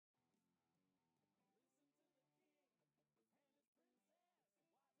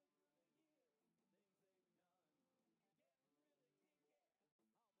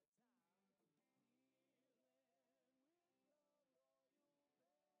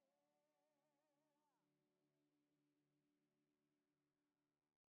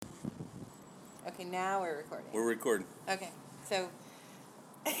Okay, now we're recording. We're recording. Okay, so...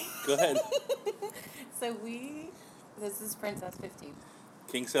 Go ahead. So this is Princess 15.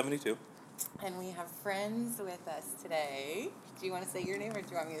 King 72. And we have friends with us today. Do you want to say your name or do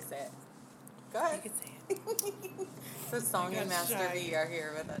you want me to say it? Go ahead. You can say it. So Song and Master V are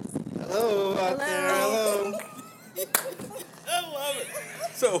here with us. Hello out there. Hello. I love it.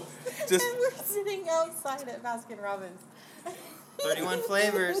 So, just And we're sitting outside at Baskin Robbins. 31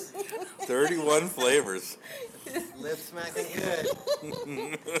 flavors. 31 flavors. Lip smacking good.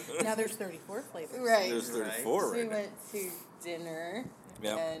 Now there's 34 flavors. Right. There's Right. 34 So we right now. went to dinner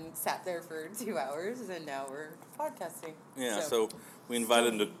Yep. and sat there for 2 hours, and now we're podcasting. Yeah, so we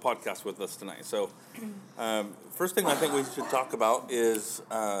invited him to podcast with us tonight. So, first thing I think we should talk about is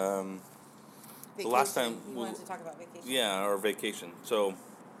the last time You wanted to talk about vacation? yeah, our vacation. So,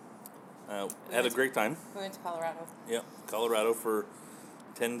 had a great time. We went to Colorado. Yep, Colorado for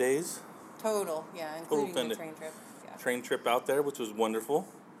 10 days. Total, yeah, Total including the 10 train trip. Yeah. Train trip out there, which was wonderful.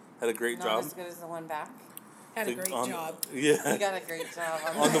 Had a great Not job. as good as the one back. Had a great job. Yeah. We got a great job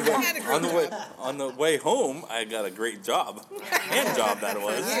On the that. way, Had a great on the way home, I got a great job. Hand job that For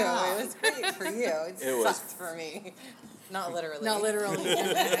was. you, it was great for you. It It was. sucked for me. Not literally. Not literally.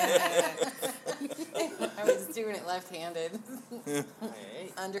 I was doing it left-handed Hey.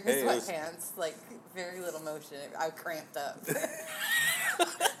 under his Hey, it was- sweatpants, like very little motion. I cramped up.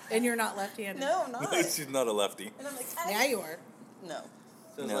 And you're not left-handed. No, I'm not. She's not a lefty. And I'm like, Now you are. no.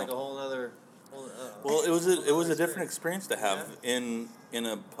 So it's No. like a whole other. Well, it was a different experience to have in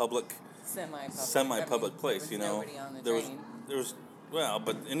a public, semi-public place. There was nobody on the there train. was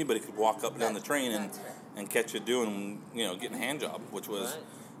but anybody could walk up and down the That's- train and that's fair. and catch you doing getting a hand job, which was Right.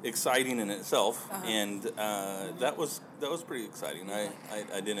 exciting in itself, Uh-huh. and that was pretty exciting.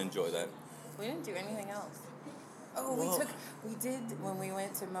 I did enjoy that. We didn't do anything else. Oh, Whoa. we did when we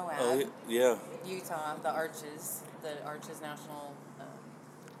went to Moab, Oh yeah, Utah, the Arches National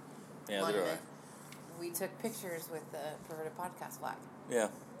yeah, they're Monument. right. We took pictures with the Perverted Podcast flag. Yeah,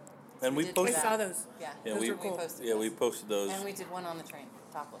 and We we did We posted. that. saw those. Yeah, Yeah, Those we were cool. posted Yeah, those. we posted those. And we did one on the train,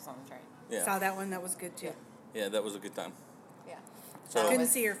 topless on the train. Yeah, Saw that one. That was good too. yeah, that was a good time. Yeah. So- That Couldn't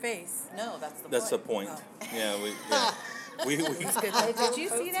was- see your face. No, that's the That's the point. point. Oh. Yeah, we Good. I Did don't you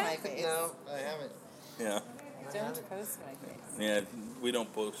post see that? My face. No, I haven't. yeah. Don't post my face. Yeah, we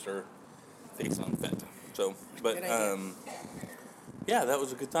don't post our face on Fet. So, but Good idea. yeah, that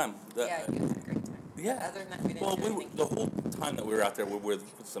was a good time. Yeah, you had a great time. Yeah. Other than that, we didn't Well, do anything. the whole time that we were out there, we were with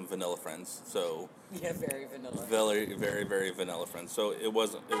some vanilla friends. So Yeah, very vanilla. very, very, very vanilla friends. So it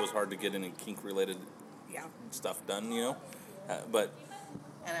was hard to get any kink related Yeah. stuff done, but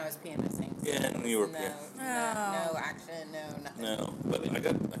And I was PMSing. So And you were no, PM. no action, no nothing. no. But I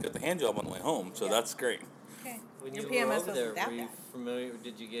got the hand job on the way home, so Yeah. that's great. Okay. When Your you PMS were over wasn't there, that were you bad. familiar?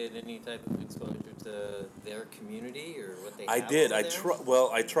 Did you get any type of exposure to their community or what they? I have did. over I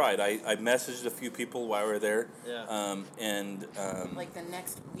there? tried. I messaged a few people while we were there. Yeah. Like the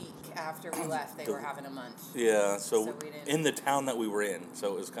next week after we left, they were having a munch. Yeah, So so we didn't- in the town that we were in,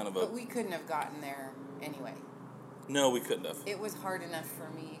 so it was kind of a But we couldn't have gotten there anyway. no, we couldn't have. It was hard enough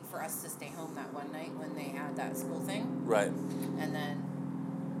for us to stay home that one night when they had that school thing, Right. and then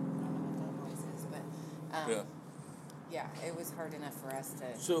I don't know what that noise is, but Yeah. yeah, it was hard enough for us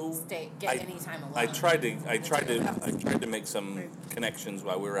to So get any time alone. I tried to make some connections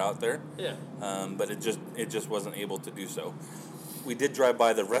while we were out there, Yeah. but it just wasn't able to do so. We did drive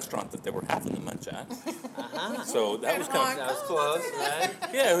by the restaurant that they were having the munch at, so that was kind That was close, right?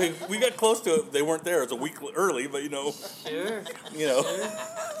 of yeah. We got close to it. They weren't there. It was a week early, but Sure. We're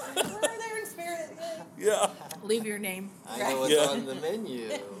there in spirit. yeah. Leave your name. I know what's Yeah. on the menu.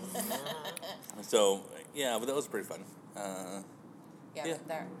 So yeah, but that was pretty fun. Yeah, Yeah. but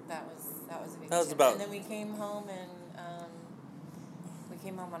that was a vacation. That was about- And then we came home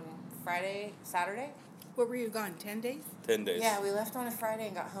on Saturday. Where were you gone? 10 days? 10 days. Yeah, we left on a Friday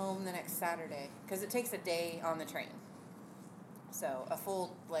and got home the next Saturday because it takes a day on the train. So a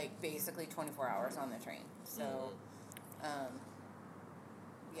full, basically 24 hours on the train. So,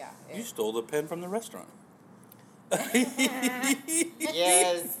 yeah. You stole the pen from the restaurant.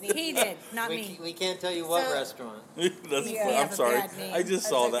 Yes. He did, not we, me. we can't tell you what So- restaurant. That's Yeah. fu- We I'm have a sorry. bad name. I just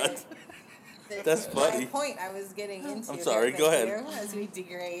saw That's that. okay. That's funny. My point I was getting into. I'm there, sorry, go thank ahead. you, as we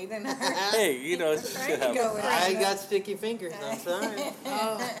degrade and Hey, it should trying to happen. go with I it. got sticky fingers. I'm sorry.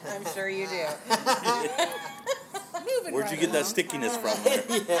 Oh, I'm sure you do. moving Where'd you right get that along. stickiness from there?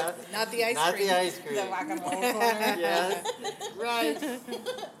 Yeah. Not the ice Not cream. the ice cream. The whack-a-mole corner. Yes. Right.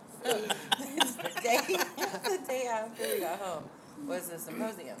 The day after we got home was the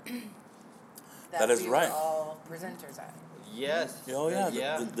symposium. That is we right. were all presenters at. Yes. Oh yeah,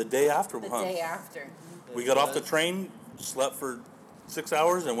 Yeah. the day after, The huh? day after. We got off the train, slept for 6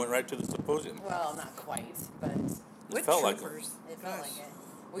 hours, and went right to the symposium. Well, not quite, but It felt like it. troopers. it felt like it.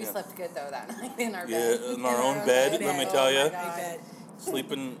 We Yeah. slept good though that night in our Yeah, bed. in our own bed, let me tell Oh ya. my I God. bet.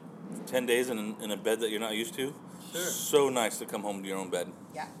 Sleeping 10 days in a bed that you're not used to. Sure. So nice to come home to your own bed.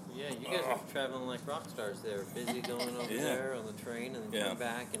 Yeah. Yeah, you guys are traveling like rock stars there. Busy going over Yeah. there on the train and then Yeah. coming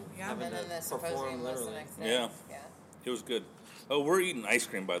back and Yeah. having And then the to perform symposium was the literally. next day. Yeah. Yeah. It was good. Oh, we're eating ice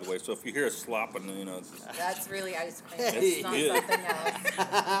cream, by the way. So if you hear us slopping, it's just, That's really ice cream. Hey. It's not Yeah. something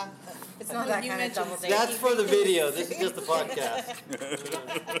else. It's not that You kind of mentioned double date. That's for the video. This is just the podcast.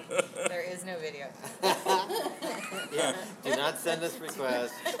 There is no video. Yeah. Do not send us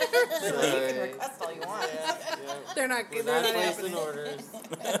requests. You can Sorry. request all you want. Yeah. They're not We're they're not not placing happening. orders.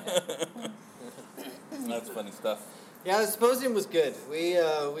 that's funny stuff. Yeah, the symposium was good. We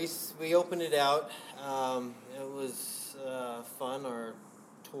opened it out. It was fun. Our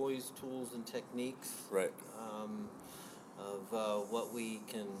toys, tools, and techniques Right. of what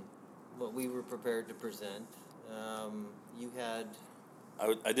we were prepared to present. You had,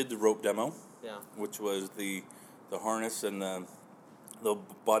 I did the rope demo, yeah, which was the harness and the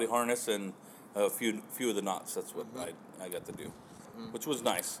body harness and a few of the knots. That's what I got to do, which was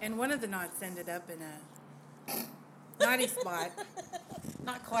nice. And one of the knots ended up in a naughty spot.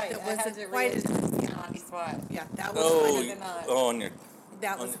 Not quite. That I had wasn't to quite really as- be a naughty spot. Yeah, that was Oh, funny. the knot. on your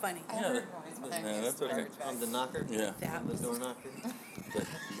That on was the- funny. I heard noise behind Yeah, me. that's okay. Garbage on bag. the knocker, yeah. That on the was door knocker.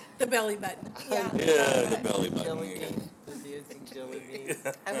 the belly button. Yeah. Yeah, the belly button. Jelly again. bean. The dancing jelly bean.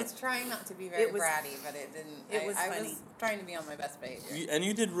 I was trying not to be very It was- bratty, but it didn't. it was I funny. was trying to be on my best behavior. And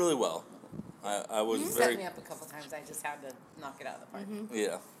you did really well. I was You very set me up a couple times. I just had to knock it out of the park.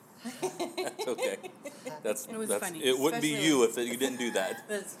 yeah. That's okay. That's It was that's funny. it wouldn't be Especially you if you didn't do that.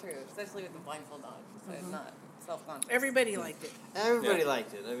 That's true, especially with the blindfold on, so it's not self-conscious. Everybody liked it. Everybody Yeah.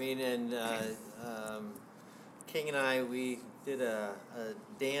 liked it. I mean, and King and I, we did a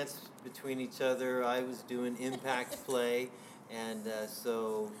dance between each other. I was doing impact play, and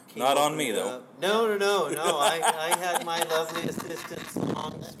so King Not on opened me, it though. up. No. I had my lovely assistant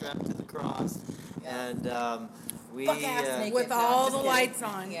song strapped to the cross, and we Buck ass naked. With No, all just the kidding. lights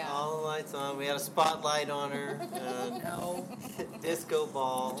on. Yeah. all the lights on. We had a spotlight on her, No, disco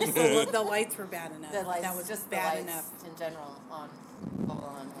ball. the lights were bad enough. The lights, that was just bad the lights enough. in general on,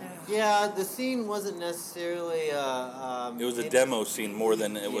 all on. Yeah, the scene wasn't necessarily. It was a demo scene more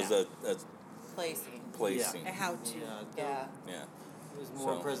than it was a Placing. play Yeah. scene. A how to. Yeah. Yeah. It was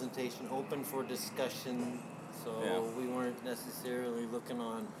more So- presentation, open for discussion, so Yeah. we weren't necessarily looking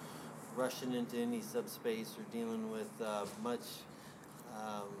on rushing into any subspace or dealing with much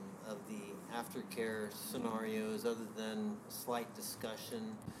of the aftercare scenarios other than slight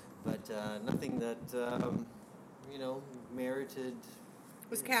discussion, but nothing that, merited. It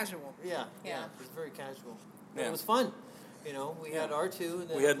was casual. Yeah, Yeah. it was very casual. But Yeah. it was fun. We had our two. And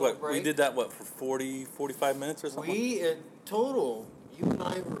then We had a little what? We break. did that for 45 minutes or something. We, in total, you and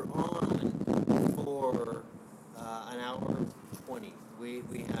I were on for an hour 20. We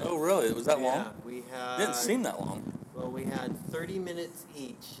had. Oh really? It was that yeah, long? we had. Didn't seem that long. Well, we had 30 minutes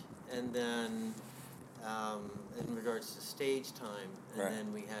each, and then in regards to stage time, and Right.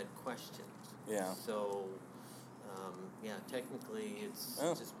 then we had questions. Yeah. So. Technically, it's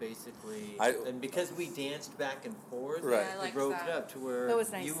Oh. just basically, I- and because we danced back and forth, Right. Yeah, I it liked broke that. it up to where That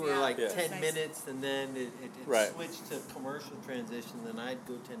was nice. you were Yeah. like Yeah. 10 Nice. minutes, and then it Right. switched to commercial transition. Then I'd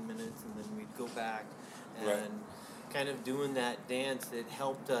go 10 minutes, and then we'd go back, and Right. kind of doing that dance. It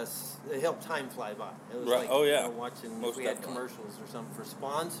helped us. It helped time fly by. It was Right. like Oh, yeah. watching. Most If we had definitely. commercials or something for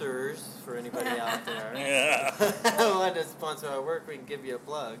sponsors for anybody out there. Yeah. Want to sponsor our work? We can give you a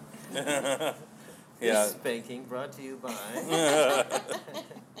plug. Yeah. This spanking brought to you by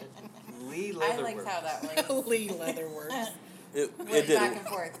Lee I liked Leatherworks. how that went. Lee Leatherworks. It Went did. back and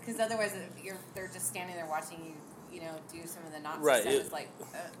forth, because otherwise they're just standing there watching you, do some of the knots. Right, And it- stuff.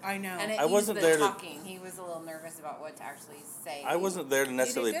 It's like, I know. and it I used wasn't the there to- talking. He was a little nervous about what to actually say. I wasn't there to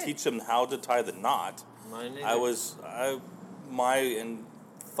necessarily good. teach them how to tie the knot. Mine I neither. was my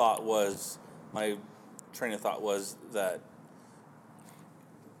thought was my train of thought was that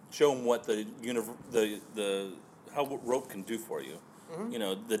show them what the how rope can do for you.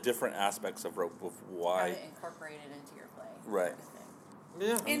 Mm-hmm. The different aspects of rope of How why. to incorporate it into your play. Right.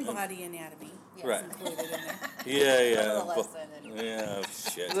 kind of thing. Yeah. And body anatomy. Yes. Right. Included in there. Yeah, A yeah. little but- lesson and- yeah,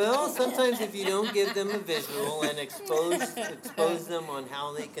 shit. Well, sometimes if you don't give them a visual and expose them on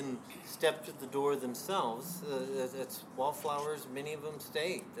how they can step to the door themselves, it's wallflowers. Many of them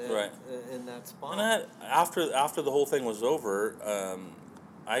stayed Right. in that spot. And after the whole thing was over,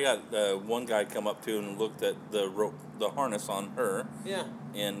 I got one guy come up to and looked at the rope, the harness on her, Yeah.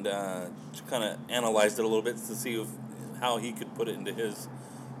 and kind of analyzed it a little bit to see how he could put it into his,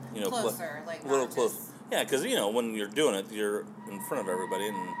 Closer, like a little not close. just- Yeah, because when you're doing it, you're in front of everybody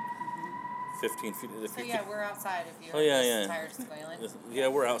and 15 feet. If So you yeah, could- we're outside if you're Oh, yeah. tired of squealing. Yeah,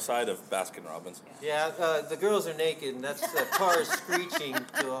 we're outside of Baskin Robbins. Yeah, the girls are naked, and that's the car screeching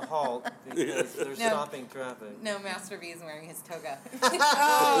to a halt because they're No. stopping traffic. No, Master B is wearing his toga.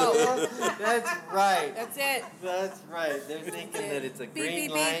 Oh, That's right. that's it. That's right. They're thinking that it's a Beep, green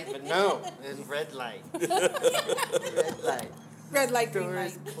beep, light, beep. but no, it's red light. Red light. Red light, green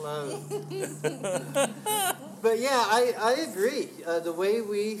light. Doors closed. But yeah, I agree. The way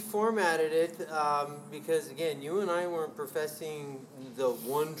we formatted it, because again, you and I weren't professing the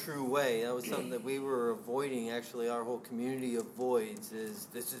one true way. That was something that we were avoiding. Actually, our whole community avoids is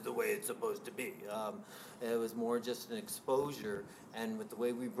this is the way it's supposed to be. It was more just an exposure, and with the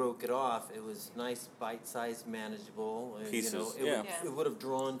way we broke it off, it was nice, bite-sized, manageable. Pieces, It yeah. it would have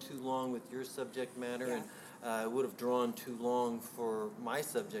drawn too long with your subject matter, Yeah. and it would have drawn too long for my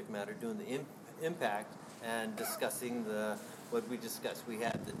subject matter doing the impact and discussing what we discussed. We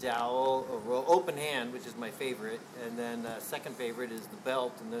had the dowel, or open hand, which is my favorite, and then second favorite is the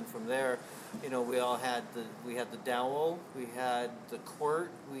belt, and then from there, we all had we had the dowel, we had the quirt,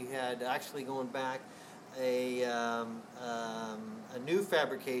 we had actually going back a new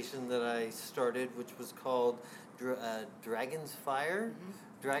fabrication that I started, which was called Dragon's Fire.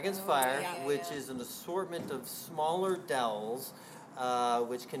 Dragon's Fire, yeah, which yeah. is an assortment of smaller dowels,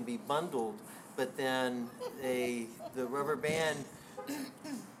 which can be bundled, but then the rubber band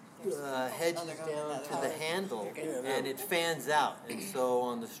hedges Oh, they're going down another to the way. handle, They're good. and it fans out. And so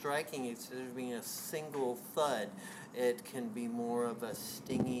on the striking, instead of being a single thud, it can be more of a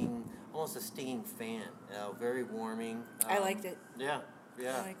stinging, almost a stinging fan. Very warming. I liked it. Yeah, I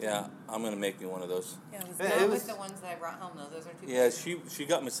yeah. liked it. Yeah, I'm gonna make me one of those. Yeah, it was Yeah, good. it Not was- with the ones that I brought home though. Those are too Yeah, big. she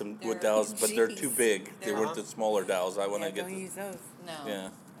got me some wood They're- dowels, but they're too Jeez. big. They They're- weren't the smaller dowels. I want Yeah, to get don't use those. No. yeah.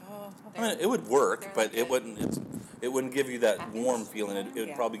 Oh, I mean, it would work, They're but like it a- wouldn't. It wouldn't give you that Package? warm feeling. It would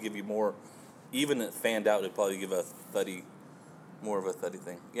Yeah. probably give you more. Even it fanned out, it'd probably give a thuddy, more of a thuddy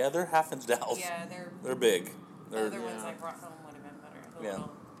thing. Yeah, they're half-inch dowels. Yeah, They're big. the They're other ones yeah. I brought home would have been better. The Yeah.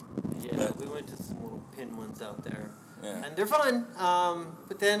 little- Yeah, we went to some little pin ones out there. Yeah. And they're fun.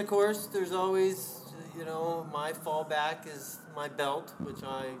 But then, of course, there's always, my fallback is my belt, which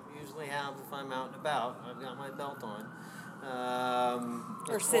I usually have if I'm out and about. I've got my belt on.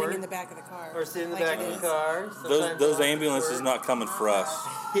 or of sitting course- in the back of the car. Or sitting in the like back it of is. the car. Those Sometimes those I'll ambulances quirt. not coming for us.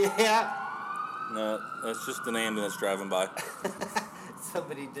 Yeah. No, that's just an ambulance driving by.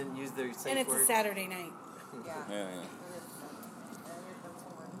 Somebody didn't use their safe And it's word. a Saturday night. Yeah. Yeah, Yeah.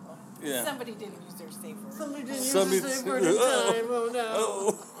 yeah. Somebody didn't use their safe word. Somebody didn't Somebody- use the safe word in Uh-oh. time. Oh no.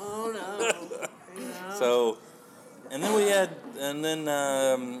 Oh. Oh no. So, and then we had, and then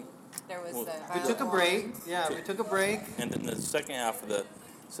There was Well, the. We took a break. Yeah, we took a break. and then the second half of the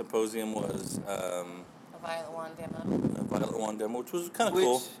symposium was A Violet Wand demo. a Violet Wand demo, which was kind of Which,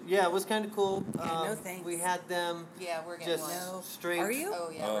 cool. yeah, it was kind of cool. no thanks. We had them Yeah, we're getting just one. No. straight. Are you? Oh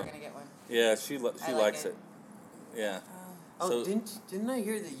yeah, Oh. we're gonna get one. Yeah, she I like likes it. it. Yeah. Oh, So- didn't I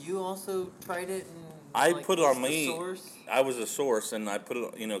hear that you also tried it? And I like, put it was on the me. source? I was a source, and I put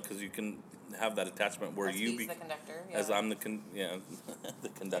it, because you can have that attachment where That's you He's be, the conductor. Yeah. as I'm the the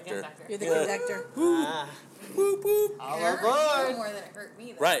conductor. You're the Yeah. conductor. Ah, Whoop, whoop. all It hurt aboard. you more than it hurt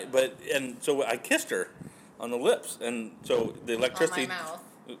me. Though. Right, but and so I kissed her on the lips, and so the On electricity. my mouth.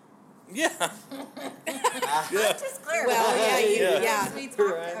 Yeah. yeah. Just clear. Well, yeah, you, Yeah. yeah. We talked.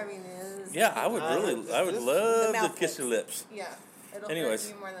 Right. I mean, it is, Yeah, I would really, I would love to mouth kiss your lips. Yeah. It'll Anyways.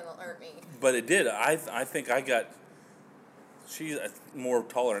 hurt you more than it'll hurt me. But it did. I think I got. She's more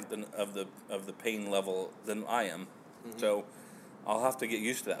tolerant than of the pain level than I am, so I'll have to get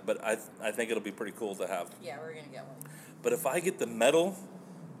used to that. But I think it'll be pretty cool to have. Yeah, we're gonna get one. But if I get the metal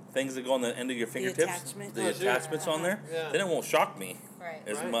things that go on the end of your fingertips, attachment? the Oh, sure. attachments on there, Yeah. then it won't shock me Right.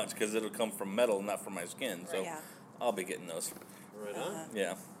 as Right. much because it'll come from metal, not from my skin. So Yeah. I'll be getting those. Right on.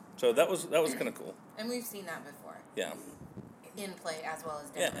 Yeah. So that was kind of cool. And we've seen that before Yeah. in play as well as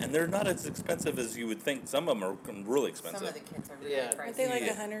Yeah, down. and they're not as expensive as you would think. Some of them are really expensive. Some of the kits are really Yeah. pricey. Aren't they like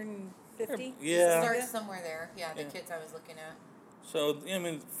Yeah. 150? Yeah. Start somewhere there. Yeah, the Yeah. kits I was looking at. So I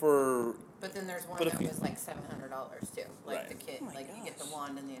mean, for But then there's one But if that you- was like $700 too. Like Right. the kit, Oh my like you get the gosh.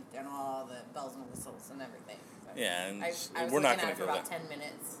 wand and all the bells and whistles and everything. So yeah, and I was we're looking not at going it to for go about there. 10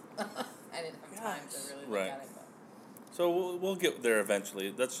 minutes. I didn't have time Gosh. to really look Right. at it. But. So we'll get there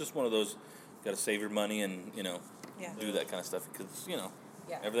eventually. That's just one of those. Got to save your money and Yeah. do that kind of stuff because Yeah.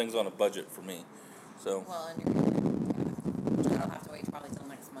 everything's on a budget for me. So Well, and you're gonna, I'll have to wait probably till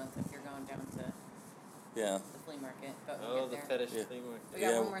next Yeah. the flea market, but we'll Oh, the get there. fetish Yeah. flea market. We got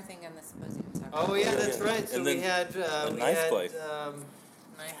Yeah. one more thing on the symposium to talk Oh about. yeah, that's Yeah. right. So And we then had a knife play.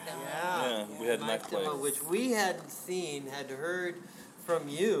 Knife demo. Yeah, we had knife play. demo, which we hadn't seen, had heard from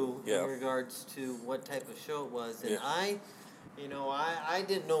you Yeah. in regards to what type of show it was, and Yeah. I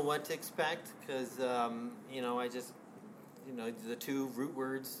didn't know what to expect because I just the two root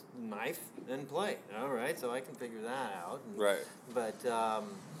words knife and play. All right, so I can figure that out. Right. But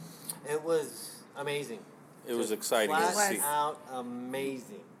it was amazing. It was Just exciting to flat see. out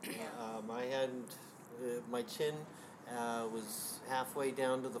amazing. I hadn't my chin was halfway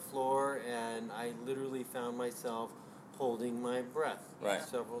down to the floor, and I literally found myself holding my breath Right.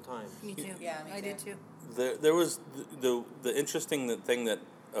 several times. Me too. Yeah, me I did too. too. There was the interesting thing that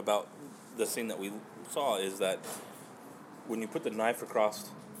about the scene that we saw is that when you put the knife across,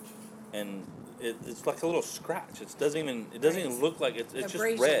 and it's like a little scratch. It doesn't even look like it's just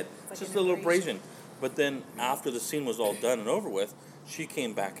Abrasion. red. It's It's like just an a little abrasion. abrasion. But then after the scene was all done and over with, she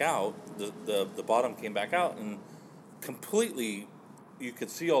came back out. The bottom came back out, and completely, you could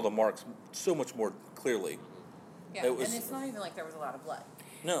see all the marks so much more clearly. Yeah, It was- and it's not even like there was a lot of blood.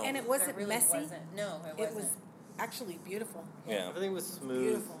 No. And it There wasn't really messy. wasn't. No, it It wasn't. was actually beautiful. Yeah. Everything was smooth.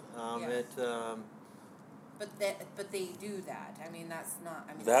 Beautiful. Yeah. But they do that. I mean, that's not.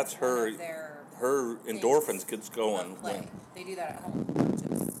 I mean, That's one her- of their Her things endorphins gets going. of play. when- They do that at home. Which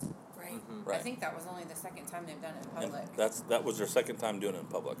is, Right. Mhm. Right. I think that was only the second time they've done it in And public. that was their second time doing it in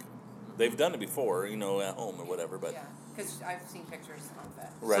public. They've done it before, at home or whatever, but Yeah, because I've seen pictures of it.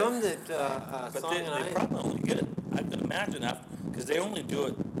 right. Some that But Song they and I. probably only get it. I can imagine after, because they only do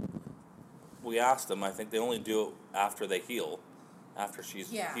it. We asked them. I think they only do it after they heal, after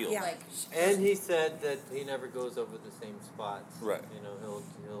she's Yeah, healed. Yeah. like And he said that he never goes over the same spots. Right.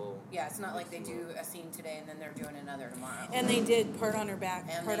 He'll. yeah, it's not like they do a scene today and then they're doing another tomorrow. And they did part on her back,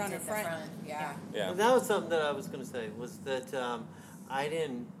 And part they on her did the front. Yeah. Yeah. Well, that was something that I was going to say was that I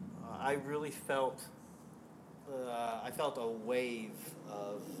didn't. I really felt. I felt a wave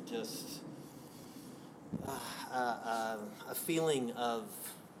of just a feeling of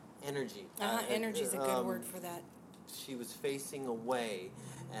energy. Energy is a good word for that. She was facing away,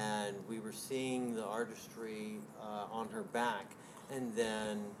 and we were seeing the artistry on her back, and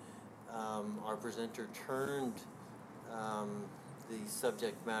then our presenter turned the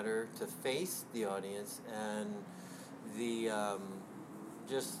subject matter to face the audience, and the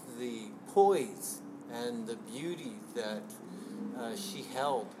just the poise and the beauty that she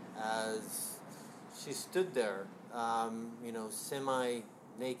held as she stood there,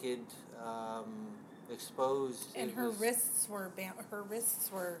 semi-naked, exposed. And It her was- wrists were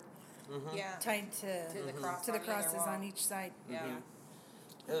Mhm. Yeah. tied to the cross to the on either crosses wall. on each side. Yeah. Mhm.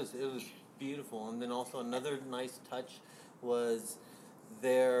 It was beautiful, and then also another nice touch was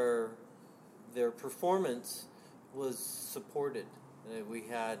their performance was supported. We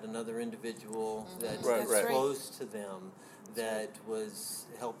had another individual that Right, was right. close to them that was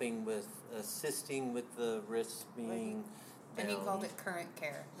helping with assisting with the wrists being And he bound. called it current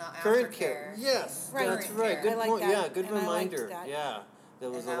care, not Current aftercare. care. Yes, Right. that's Current right. care. Good I like point. that, Yeah, good and I liked reminder. that. Yeah, there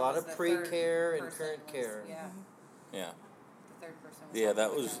was And a that lot was of the pre-care third and person current was- care. Yeah, Yeah. the third person was Yeah, helping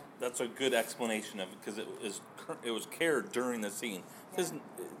that with was that's a good explanation of it because it was care during the scene. Because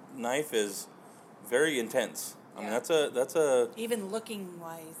knife is very intense. I mean Yeah. that's a Even looking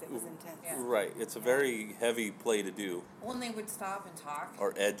wise, it was intense. Yeah. right. It's a very heavy play to do, Well, and they would stop and talk.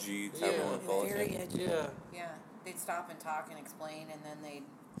 or edgy, however you want to call it. Very edgy. Yeah. Yeah, they'd stop and talk and explain, and then they'd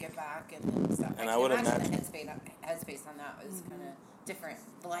get back and then stop. And I I can would imagine the headspace on that was kind of different.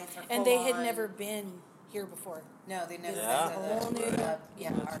 The lights are And they full had on. never been here before. No, they never Yeah. been to the Whole new- club.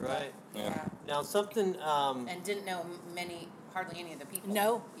 Yeah, That's our club. right. Yeah. Now something And didn't know hardly any of the people.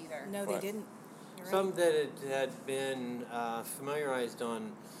 No, either. no, they Right. didn't. You're right. Some that it had been familiarized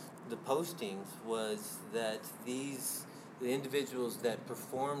on the postings was that the individuals that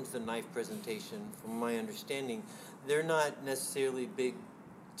performed the knife presentation, from my understanding, they're not necessarily big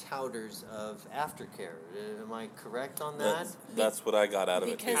touters of aftercare. Am I correct on that? That's what I got out of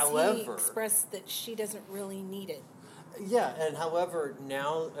it. Because Too. he However- expressed that she doesn't really need it. Yeah, and however,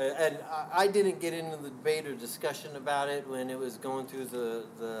 now, and I didn't get into the debate or discussion about it when it was going through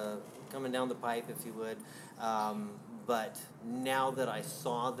the coming down the pipe, if you would. But now that I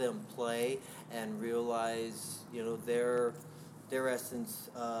saw them play and realize, their essence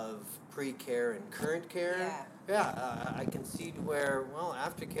of pre-care and current care, I can see where,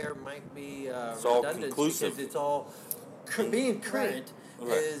 aftercare might be It's all redundant conclusive. because it's all being current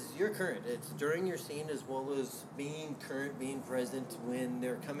Right. is you're current. It's during your scene as well as being current, being present when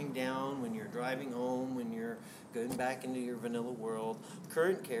they're coming down, when you're driving home, when you're going back into your vanilla world.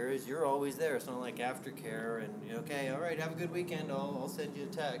 Current care is you're always there. It's not like aftercare and okay, all right, have a good weekend. I'll send you a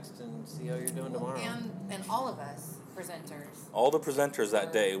text and see how you're doing tomorrow. And all of us presenters All the presenters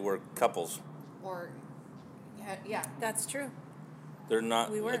that day were couples. or yeah. That's true. They're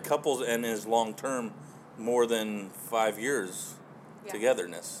not We were. couples, and is long term more than 5 years Yeah.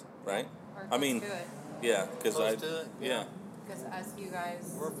 togetherness, right? Or I mean, close to it. yeah, because Close to it, yeah. Because us, you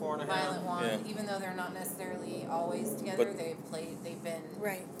guys, We're 4.5. Violent Wand, Yeah. even though they're not necessarily always together, But- they've been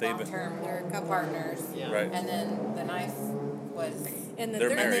Right. They've been- long-term They're a couple. partners. Yeah. Right. And then the knife was, And the They're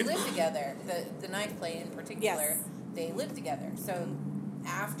third and they married. lived together. The knife play in particular, Yes. they lived together. So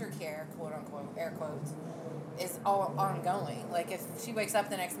aftercare, quote unquote, air quotes, is all ongoing. Like if she wakes up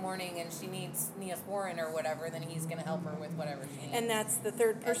the next morning and she needs Neosporin or whatever, then he's gonna help her with whatever she needs. And that's the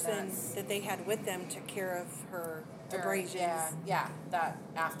third person that's- that they had with them took care of her Or- abrasions. Yeah, that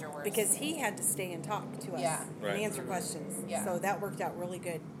afterwards. Because he had to stay and talk to us Yeah. Right. and answer questions. Yeah. So that worked out really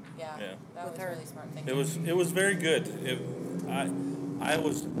good. yeah, Yeah. that With was her. really smart thinking. It was very good.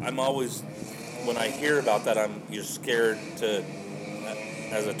 I'm always when I hear about that you're scared to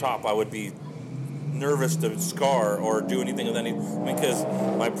as a top I would be nervous to scar or do anything of any because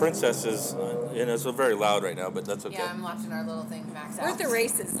my princess is it's very loud right now, but that's okay. Yeah, I'm watching our little thing max We're out. at the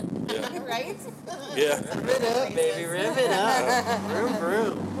races. Yeah. Right? Yeah. Rev it up, baby. Rev it up. Vroom,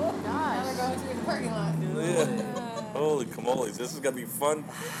 vroom. Oh gosh. Now we're going through the parking lot. Yeah. Holy camoles, this is gonna be fun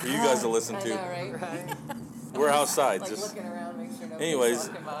for you guys to listen I to. know, right? Right. We're outside, Like just looking around, make sure nobody's anyways.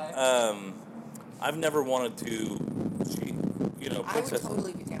 walking by. I've never wanted to, I would princess.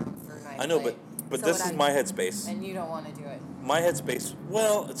 totally be down for a night. I know, but So this would is I. my headspace. And you don't want to do it. My headspace.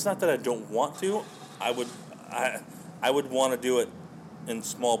 Well, it's not that I don't want to. I would want to do it in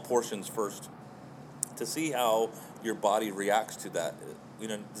small portions first to see how your body reacts to that.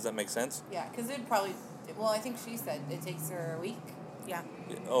 Does that make sense? Yeah, because it'd probably. Well, I think she said it takes her a week Yeah.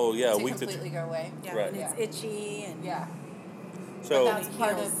 Oh yeah, a to week to. completely go away. Yeah. Right. And it's Yeah. itchy and Yeah. So But that's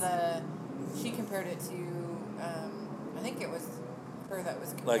part Heals. of the. She compared it to. I think it was her that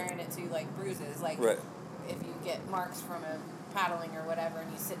was Like- comparing it to like bruises. Like Right. if you get marks from a paddling or whatever,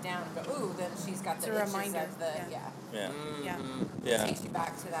 and you sit down and go, ooh, then she's got It's the a itches reminder, of the yeah. yeah, Yeah. yeah. Takes you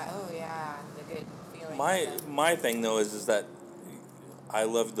back to that. Oh yeah, the good feeling. My thing though is that I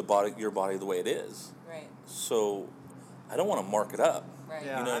love your body the way it is. Right. So I don't want to mark it up. Right.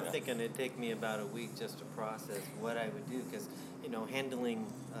 Yeah, You know, I'm thinking it'd take me about a week just to process what I would do because,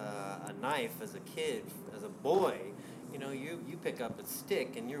 handling a knife as a kid, as a boy, you pick up a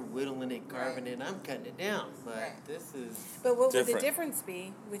stick and you're whittling it, carving it, and I'm cutting it down. But Right. this is... But what would Different. the difference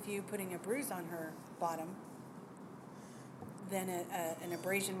be with you putting a bruise on her bottom than an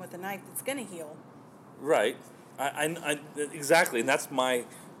abrasion with a knife that's going to heal? Right. I exactly, and that's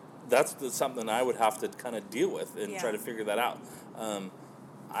something I would have to kind of deal with and try Yeah. to figure that out.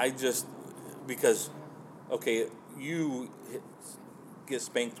 Because, okay, you get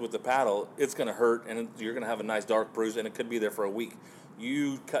spanked with the paddle, it's going to hurt, and you're going to have a nice dark bruise, and it could be there for a week.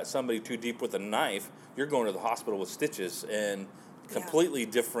 You cut somebody too deep with a knife, you're going to the hospital with stitches and completely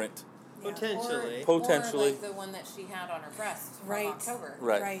different. Yeah. Potentially. Potentially. Or like the one that she had on her breast from Right. October.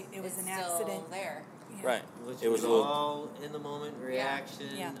 Right. It was It's an still accident. there. Yeah. Right. Which It was was a little. all in the moment reaction,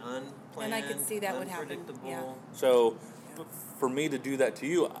 Yeah. unplanned, And I could see that would happen, unpredictable. yeah. So, for me to do that to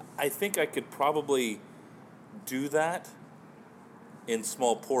you, I think I could probably do that in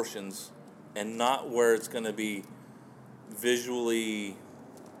small portions and not where it's going to be visually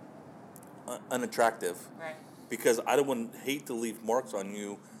unattractive. Right. Because I wouldn't hate to leave marks on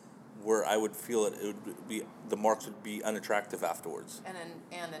you where I would feel it would be the marks would be unattractive afterwards, And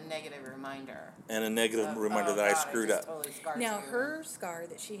a negative reminder. and a negative of, reminder oh, that I God, screwed just up. Totally scarred Now, you. her scar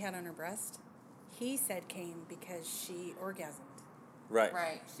that she had on her breast, he said came because she orgasmed. Right.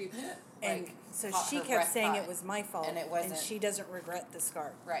 Right. She. And like, so caught she her kept breath saying caught. it was my fault. And it wasn't. she doesn't regret the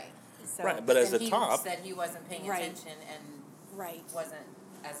scar. Right. So, Right, but as then a he top, said he wasn't paying Right. attention and Right. wasn't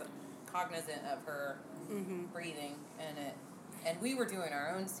as cognizant of her Mm-hmm. breathing, and we were doing our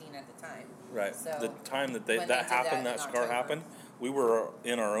own scene at the time. right. So The time that when they that did happened, that that in scar October. happened, we were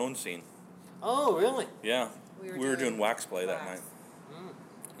in our own scene. Oh, really? Yeah. We We were doing wax play that wax. night.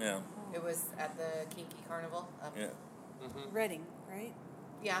 Mm. Yeah. It was at the Kinky Carnival. Up. Yeah. Reading, right?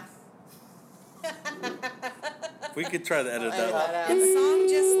 Yeah. We could try to edit Edit that. that And out. song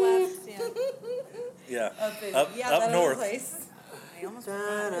just left. Yeah. Yeah. Up in, Up yeah, up that north. other place. I almost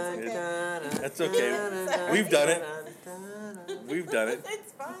forgot. That's okay. We've done it. We've done it.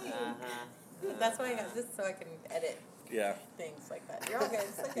 It's fine. That's why I have this so I can edit. Yeah. things like that. You're all good.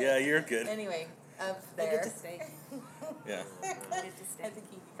 It's okay. Yeah, you're good. Anyway, of They there. get to stay. Yeah. They get to I stay. think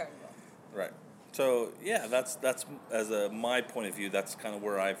you could cover that. Right. So yeah, that's as my point of view. That's kind of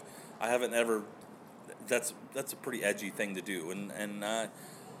where I haven't ever. That's a pretty edgy thing to do, and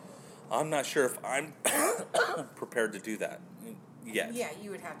I'm not sure if I'm prepared to do that yet. Yeah,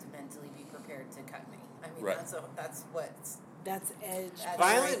 you would have to mentally be prepared to cut me. I mean, Right. that's what's That's edge. That's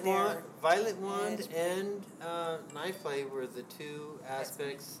Violet right there. Wand, Violet Wand, Edge. and Knife Play were the two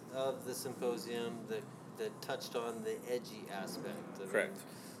aspects of the symposium that touched on the edgy aspect. I mean, Correct.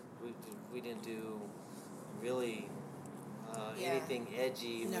 We didn't do really Yeah. anything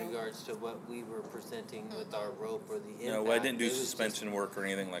edgy in No. regards to what we were presenting with our rope or the impact. No, I didn't do It was just- suspension work or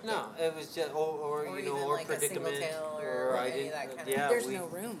anything like No, it was just or you know even or like a single predicament tail or I any of didn't that kind of- yeah There's we, no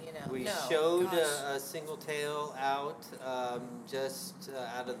room. you know. we no. showed gosh. a single tail out just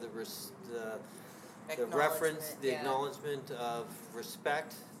out of the reference, the yeah. acknowledgement of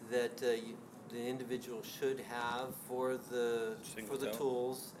respect that the individual should have for the Single for the tail.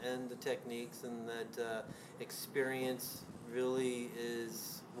 tools and the techniques, and that experience really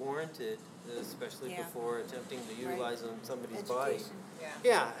is warranted, especially Yeah. before attempting to Right. utilize on somebody's body. Education. Yeah.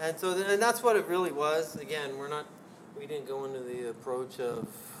 Yeah, and so and that's what it really was. Again, we didn't go into the approach of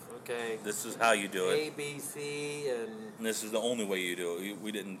okay, This is how you do it, A, B, C, and and this is the only way you do it.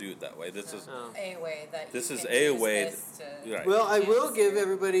 We didn't do it that way. This is A way that This you is can a use way this to right. well, I will Yes. give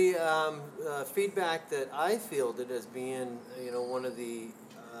everybody feedback that I fielded as being one of the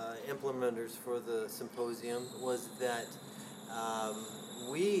implementers for the symposium was that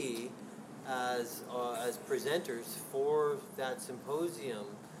we as presenters for that symposium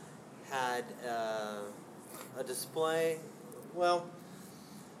had a display. Well,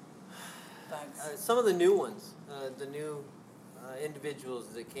 bugs. some of the new ones, the new individuals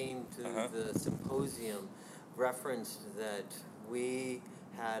that came to Uh-huh. the symposium referenced that we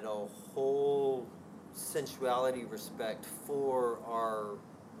had a whole sensuality respect for our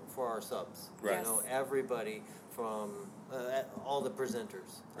subs. Right. You know, everybody from all the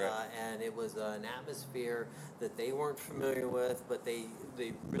presenters, Right. and it was an atmosphere that they weren't familiar with, but they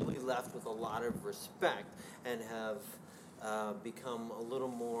really left with a lot of respect and have become a little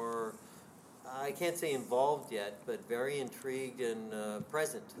more. I can't say involved yet, but very intrigued and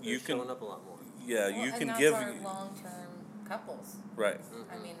present. They're You can- showing up a lot more. Yeah, Well, you and can that's give our long-term couples. right.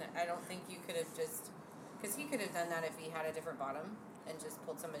 I mean, I don't think you could have just, because he could have done that if he had a different bottom and just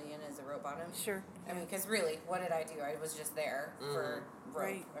pulled somebody in as a rope bottom. Sure. I mean, because really, what did I do? I was just there for rope.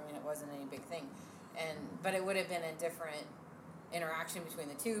 Right. I mean, it wasn't any big thing, but it would have been a different interaction between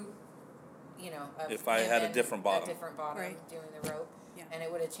the two. You know, of If I him had a and different bottom. Right. doing the rope, Yeah. and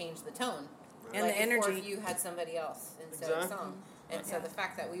it would have changed the tone. And like the Or energy. if you had somebody else instead of Exactly. song. And so Yeah. the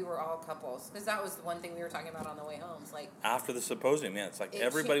fact that we were all couples, because that was the one thing we were talking about on the way home. It's like After the symposium, yeah, it's like it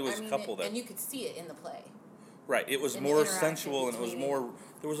everybody cha- was I mean, coupled. and you could see it in the play. Right. It was in the more interaction sensual, and it was between- more.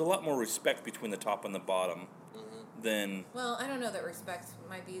 There was a lot more respect between the top and the bottom than Well, I don't know that respect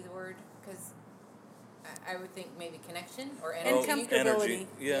might be the word, because I would think maybe connection or And energy. comfortability. energy.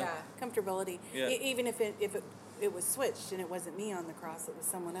 Yeah. Comfortability. Yeah. Even if it was switched and it wasn't me on the cross, it was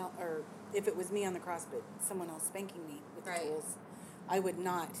someone else, or if it was me on the cross but someone else spanking me with the Right. tools, I would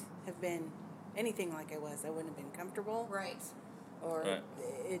not have been anything like I was. I wouldn't have been comfortable, Right. or Right.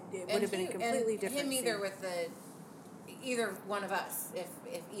 it would And have been a he- completely and different him either scene. with either one of us, if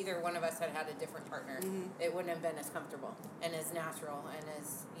either one of us had had a different partner, Mm-hmm. it wouldn't have been as comfortable and as natural and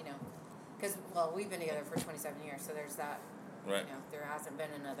as, because, well, we've been together for 27 years, so there's that, right. there hasn't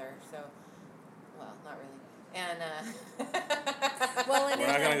been another, so, well, not really. And, Well, and We're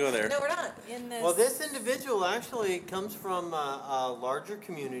not gonna go there. No, we're not. in this. Well, this individual actually comes from a larger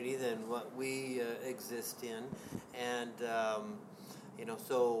community than what we exist in, and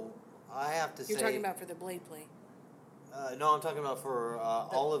so I have to You're say. talking about for the blade play. No, I'm talking about for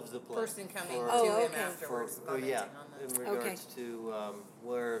all of the play. Person coming For- to Oh, him okay. afterwards, For, commenting yeah, on in the. regards to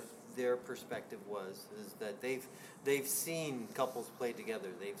where their perspective is that they've seen couples play together.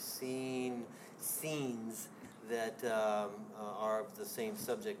 They've seen scenes that are of the same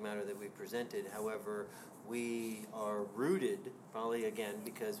subject matter that we presented. However, we are rooted, probably again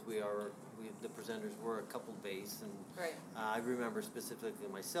because the presenters were a couple base, and Right. I remember specifically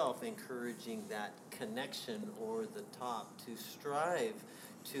myself encouraging that connection or the top to strive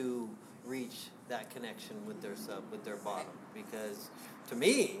to reach that connection with their sub, with their bottom, because to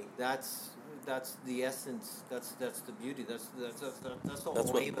me that's the essence. That's the beauty. That's the whole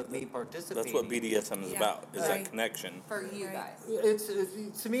That's what- aim of me participating. That's what BDSM is Yeah. about. Is Right. that connection? For you Right. guys.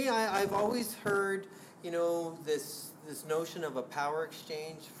 It's to me. I've always heard this notion of a power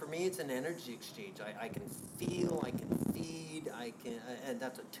exchange, for me it's an energy exchange. I can feel, I can feed, and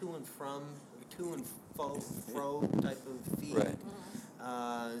that's a to and fro type of feed.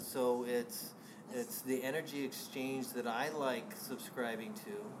 Right. So it's the energy exchange that I like subscribing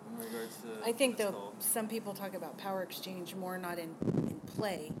to in regards to. I think what's though called. some people talk about power exchange more not in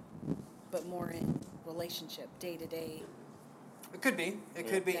play, but more in relationship, day to day. It could be. It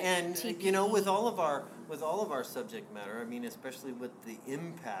could be. That And TPE. with all of our subject matter, I mean, especially with the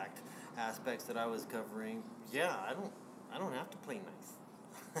impact aspects that I was covering, yeah, I don't have to play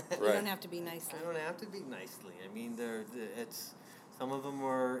nice. You Right. don't have to be nicely. I don't have to be nicely. I mean, some of them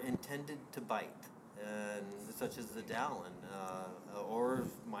are intended to bite, and such as the Dallin, or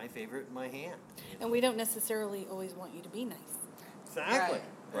my favorite, my hand. And we don't necessarily always want you to be nice. Exactly.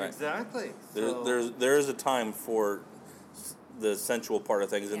 Right. Exactly. There is a time for the sensual part of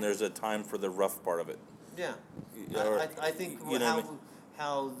things, and there's a time for the rough part of it. Yeah. Or- I think you know how what I mean?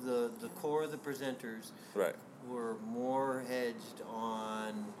 how the core of the presenters Right. were more hedged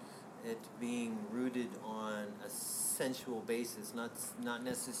on it being rooted on a sensual basis, not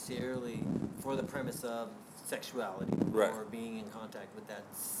necessarily for the premise of sexuality Right. or being in contact with that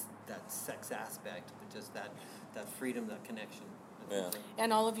sex aspect, but just that freedom, that connection. Yeah.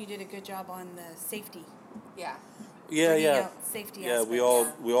 And all of you did a good job on the safety. Yeah. Yeah, Bringing yeah. out safety Yeah, we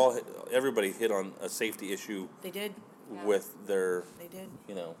aspects. all everybody hit on a safety issue They did. Yeah. with their, They did.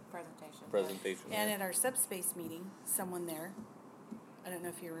 Presentation. presentation. And at our subspace meeting, someone there, I don't know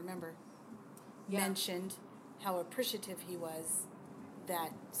if you remember, Yeah. mentioned how appreciative he was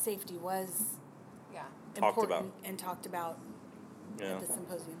that safety was Yeah. Talked important about. and talked about Yeah. at the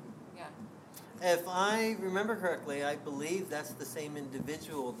symposium. Yeah. If I remember correctly, I believe that's the same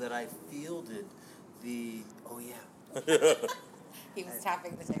individual that I fielded the. Oh yeah. He was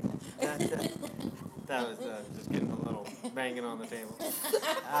tapping the table. That was just getting a little banging on the table.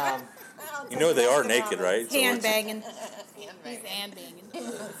 You know they are naked, right? So Hand it's- bagging. Handbag. He's hand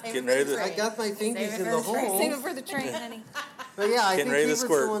banging. Getting ready to- I got my fingers Save it in for the the train. hole. Save it for the train, honey. But yeah, I Getting think ready he to was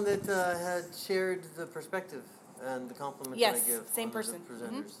squirt. the one that had shared the perspective and the compliment Yes, that I give same on person. the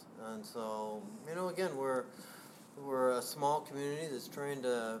presenters. And so, again, we're a small community that's trying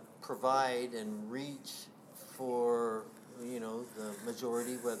to provide and reach for the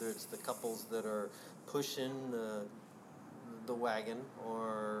majority, whether it's the couples that are pushing the wagon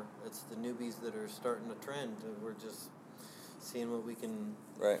or it's the newbies that are starting a trend. We're just seeing what we can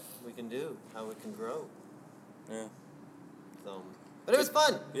do, how we can grow. Yeah. So, but it was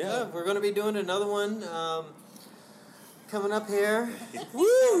fun. Yeah. We're going to be doing another one coming up here.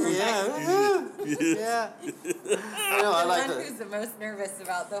 Woo! Yeah. woo-hoo. Yeah. I know. I The like one that. who's the most nervous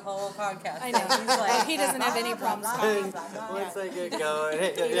about the whole podcast. I know. He's like, He doesn't have any problems talking. Once I get going.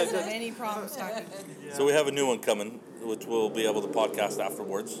 He doesn't have any problems talking. So we have a new one coming, which we'll be able to podcast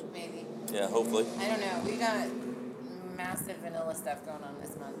afterwards. Maybe. Yeah, hopefully. I don't know. We got massive vanilla stuff going on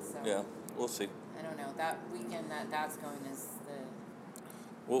this month, so Yeah, we'll see. I don't know. That weekend that's going is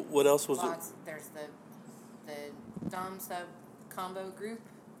the What else was lots. There's the Dom Sub combo group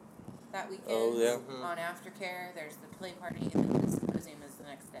that weekend. Oh, yeah. Mhm. On aftercare, there's the play party, and then the symposium is the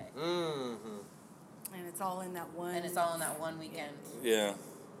next day. Mm-hmm. And it's all in that one. And it's all in that one weekend. it? Yeah,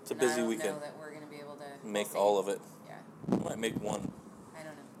 it's a And I busy don't weekend. know that we're going to be able to Make we'll all see. of it. Yeah, Might make one. I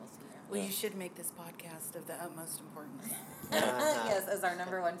don't know. We'll see. Yeah. Well, Yeah. you should make this podcast of the utmost importance. Yes, as our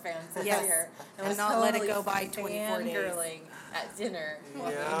number one fan sits Yes. here. And was not let it totally go by 24 days. fangirling at dinner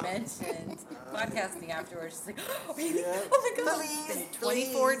when Yeah. we mentioned podcasting afterwards. She's like, oh, baby, Yeah. oh my God. It's been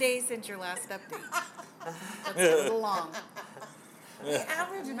 24 days since your last update. That's a little long. We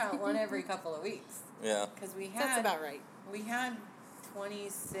average about one every couple of weeks. Yeah. Because we That's had about right. we had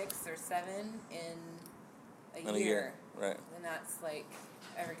 26 or 7 in In a year. Right. And that's like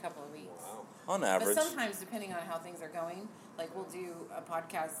every couple of weeks. Wow. On average. But sometimes, depending on how things are going, like we'll do a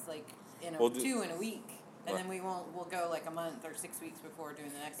podcast like in We'll do- 2 in a week, and Right. then we'll go like a month or 6 weeks before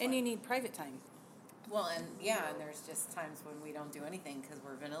doing the next And one. you need private time. Well, and yeah, and there's just times when we don't do anything because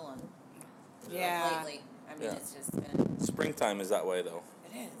we're vanilla. Yeah. Lately, I mean, Yeah. it's just been. Springtime is that way, though.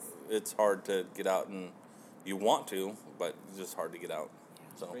 It is. It's hard to get out, and you want to, but it's just hard to get out.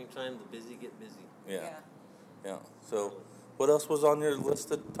 So, Springtime, the busy get busy. yeah. Yeah. So, what else was on your list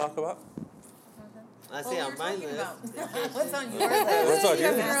to talk about? I Well, see we on were my talking list. about what's on your list. What's on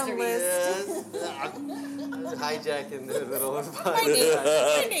your You have your own list. Yes. Hijacking the little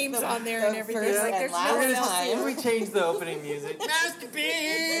My name's on there and everything. First Like, and there's last no one else time. here. We changed the opening music.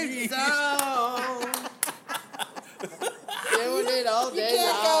 Masterpiece song. Doing it all day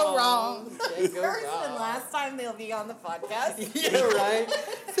can't go long. wrong. Can't go First wrong. and last time time they'll be on the podcast. Yeah, right.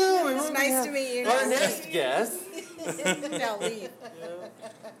 So It's nice to meet you. Our next guest. Now leave.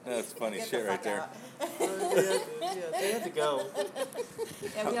 That's funny Get shit the right fuck there. out. They had to go.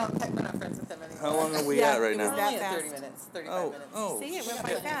 Yeah, we're not friends with them anymore. How long are we Yeah, at right it was now? that Only at 30 fast. minutes, 35 minutes. Oh, See, it We went got by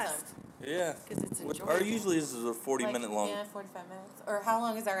plenty of fast. yeah. Because it's What- enjoyable. Our usually this is a 40-minute long. Yeah, 45 minutes. Or how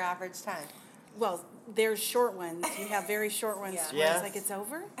long is our average time? Well, there's short ones. You have very short ones Yeah. where Yeah. it's like it's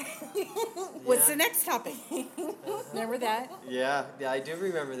over. What's the next topic? Remember that? Yeah, I do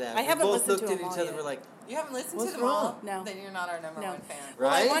remember that. I haven't we both listened looked to at them each all other. yet. We're like, You haven't listened What's to them all? wrong? No. Then you're not our number No. one fan. Well,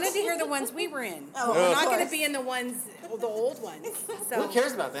 I Right? wanted to hear the ones we were in. Oh, We're of not going to course. be in the ones, the old ones. So who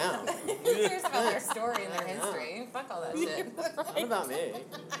cares about them? Who cares about their story and their history? Fuck all that shit. What about me?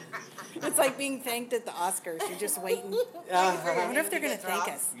 it's like being thanked at the Oscars. You're just waiting. I Uh-huh. wonder if they're going to thank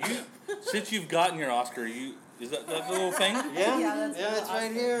Drops. us. Since you've gotten your Oscar, is that the little thing? Yeah, Yeah, that's it's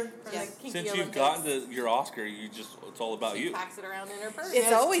right here. From the Kinky Since you've Olympics. gotten your Oscar, it's all about She you. packs it around in her purse. It's She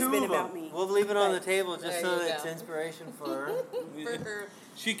has always two been of about them. me. We'll leave it on the Right. table just There so you it's go. inspiration for her. For her.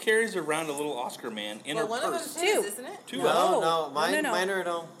 She carries around a little Oscar man in Well, her one of purse. them's his, Two. isn't it? Two No. of them. No, mine, no. mine are at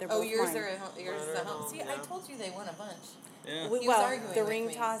home. They're Oh, both yours mine. are yours is Mine at are home. home, See, yeah. I told you they won a bunch. Yeah. He was Well, arguing the with ring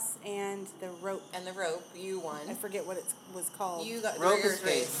me. toss and the rope. And the rope, you won. I forget what it was called. You got Rope Riggers escape.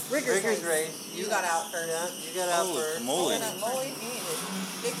 race. Riggers race. You got out first. Yeah, you got out Holy first. moly. And Molly needed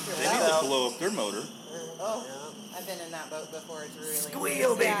victory. They need to blow up their motor. Oh, Yeah. I've been in that boat before. It's really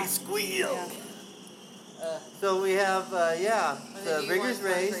Squeal, baby, baby, squeal. Yeah. So we have, And the then you Riggers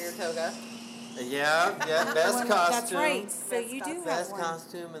won one race. for your toga. Yeah, best One- costume. That's right. So Best you do have Best one.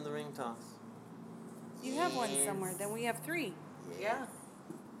 costume and the ring toss. You have one somewhere. Then we have three. Yeah.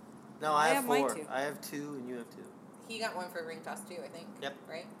 No, I I have have mine four. too. I have two and you have two. He got one for ring toss too, I think. Yep.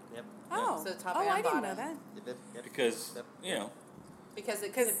 Right? Yep. Oh, So top oh, and I didn't know bottom. that. Yep. Because, Yep. you know, Because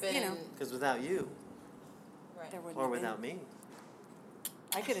it could have 'Cause, been. you know, Because without you, Right. There wouldn't or have without been. me.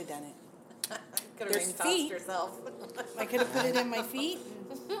 I could have done it. Could have There's ring tossed feet. yourself. I could have put it in my feet.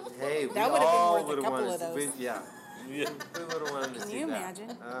 Hey, we That would've been all worth a would've couple wanted of to- those. yeah, yeah. we would have wanted to Can see you that. imagine?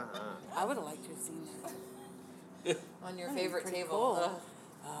 Uh-huh. I would have liked to have seen that. On your That'd be favorite pretty table. cool. Ugh.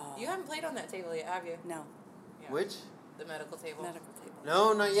 Oh, You haven't played on that table yet, have you? no, Yeah. Which? The medical table. medical table.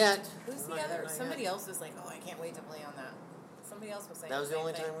 No, not yet. Who's Not the yet, other? not Somebody yet. else was like, oh, I can't wait to play on that. Somebody else was saying That was the same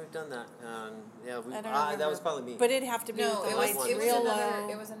only thing. time we've done that. Yeah, we. I don't That remember. was probably me. But it'd have to be No, with it the was, lights it was real another. low.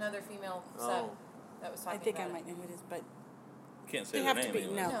 It was another female sub Oh. that was I talking think I about might know who it is, but Can't say They the have to name be-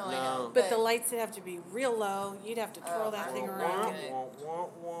 anyway. no. No, I No. know. but the lights would have to be real low. You'd have to twirl Oh, that I thing won't around. work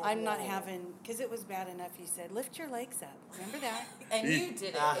it. I'm not having because it was bad enough. You said lift your legs up. Remember that? And you did it.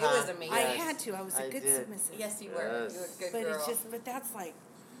 It Uh-huh. was amazing. I Yes. had to. I was a I good did. submissive. Yes, you were. Yes. You were a good But girl. it's just. But that's like,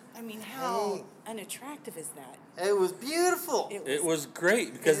 I mean, how Hey. unattractive is that? It was beautiful. It was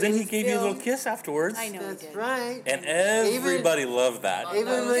great because It then he was gave you a little filmed- kiss afterwards. I know he That's did. right. And everybody loved that. On Even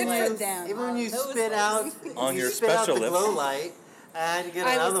those when lights. you, them. even when you On those spit out, lights. On you your spit out special the lips. glow light, I had to get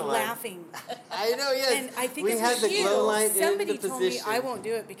I was another one. laughing. I know, yes. And I think we it had was the you. glow light Somebody in the told position. me I won't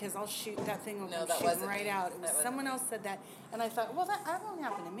do it because I'll shoot that thing will No, come that shooting wasn't right me. out. It That was wasn't someone me. else said that, and I thought, well, that won't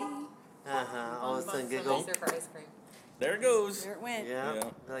happen to me. All of a sudden, Somebody giggle. served for ice cream. There it goes. There it went. Yeah. Yeah.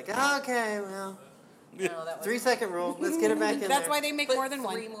 They're like, oh, okay, well, No, that was 3 second rule. Let's get it back in That's there. why they make Put more than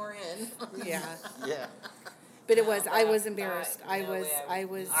three one. more in. Yeah, Yeah. but it was. I was that- embarrassed. no I way was. I I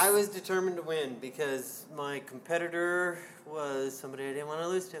was. I was determined to win because my competitor was somebody I didn't want to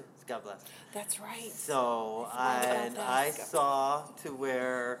lose to. God bless. That's right. So I forgot and about I that. saw to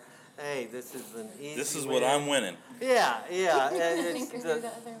where, hey, this is an easy. This is win. what I'm winning. Yeah, yeah. And it's Think of the, who the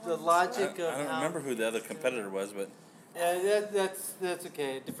other the one I, logic of I don't how- remember who the other competitor was, but Yeah, that's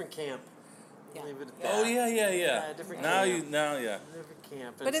okay. Different camp. Yeah. Leave it at Yeah. oh that. yeah. different Now camp. yeah. Different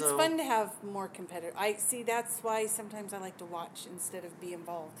camp. But And it's so- fun to have more competitor. I see. That's why sometimes I like to watch instead of be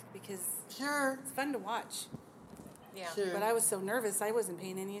involved because Sure. it's fun to watch. Yeah, Sure. But I was so nervous, I wasn't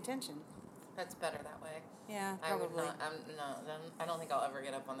paying any attention. that's better that way. Yeah, I would probably. not. I don't think I'll ever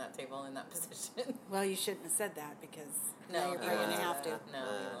get up on that table in that position. Well, you shouldn't have said that because No, now you're probably gonna have to. No,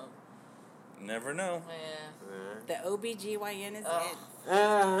 you won't. Never know. Yeah. The OBGYN is Oh.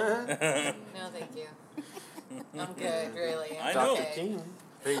 it. No, thank you. I'm good, really. I I'm know. Dr. okay. King.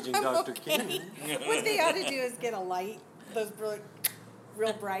 Paging I'm Dr. okay. King. What they ought to do is get a light, those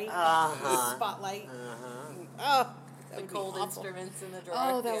real bright Uh-huh. spotlight. Uh-huh. Oh, that The would be cold awful. instruments in the drawer.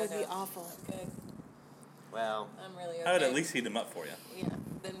 Oh, that Yeah, would be no. awful. Good. Well, I'm really okay. I would at least heat them up for you. Yeah.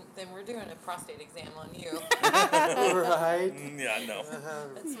 Then we're doing a prostate exam on you. right. Yeah, I know. Uh-huh.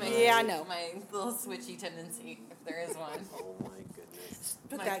 That's my Yeah, I know. my little switchy tendency, if there is one. Oh my goodness.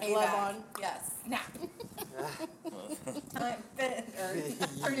 Put My that payback. glove on. Yes. Snap. Time fit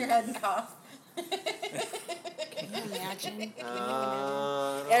or turn your head and cough. Imagine.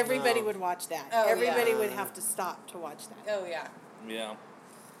 I don't Everybody know. would watch that. Oh, Everybody yeah. would have to stop to watch that. Oh yeah. Yeah.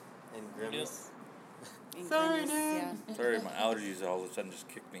 And Grimace. And Sorry, Grimace, Dad. yeah. Sorry, my allergies all of a sudden just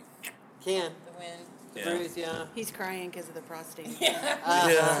kicked me. Can. The wind. Yeah. Bruce, yeah. He's crying because of the prostate. Yeah.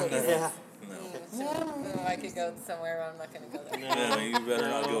 Yeah. No. Oh, I could go somewhere, but I'm not gonna go there. No, you better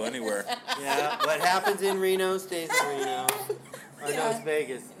not go anywhere. Yeah. What happens in Reno stays in Reno. Or no, it's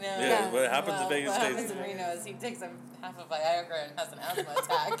Vegas. No. Yeah, what happens in Vegas What stays happens in in Reno is he takes half a Viagra and has an asthma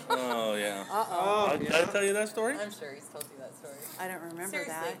attack. Oh, yeah. Uh-oh. Did I tell you that story? I'm sure he's told you that story. I don't remember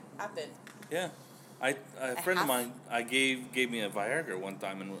Seriously, that. happened. Yeah. A friend of mine, gave me a Viagra one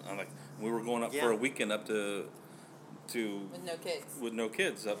time, and I'm like, we were going up for a weekend up to With no kids. with no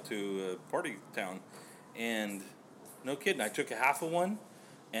kids up to party town, and no kidding, I took a half of one,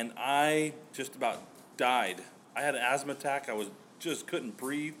 and I just about died. I had an asthma attack. I just couldn't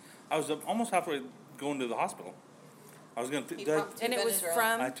breathe. I was almost halfway going to the hospital. I was gonna. He popped And it was Benadryl.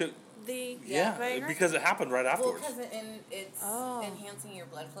 from I took. the Yeah, Viagra? because it happened right Well, afterwards. because it's Oh. enhancing your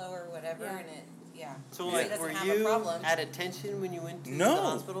blood flow or whatever, Yeah. and it, yeah. So, He like, doesn't were have a you problem. at attention when you went to No. the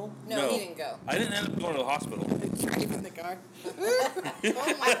hospital? No, he didn't go. I didn't end up going to the hospital. Driving the car.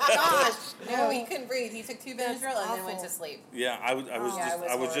 Oh my gosh! No, he couldn't breathe. He took 2 That's Benadryl and then went awful. to sleep. Yeah, I was Yeah, just, it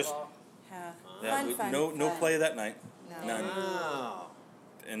I was just, horrible. Yeah. yeah, Fun, no fun. play that night, No. none. Wow.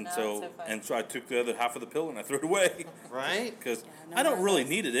 And No, so, it's so fun. and so I took the other half of the pill and I threw it away Right? because Yeah, no I don't more really of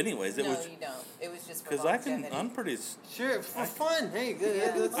those. need it anyways. It No, was you don't. It was just for because longevity. I'm pretty. Sure, for fun. Hey, good.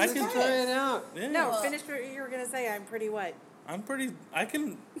 Yeah. Let's, I let's can try it out. Yeah, No, Well- finish what you were going to say. I'm pretty what? I'm pretty. I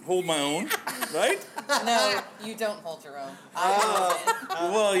can hold my own, right? No, you don't hold your own.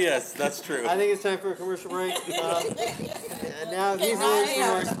 Oh. Well, yes, that's true. I think it's time for a commercial break. And now these words from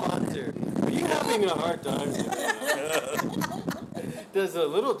our sponsor. Are you having a hard time? Does a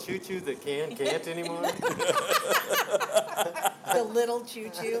little choo-choo that can't anymore? The little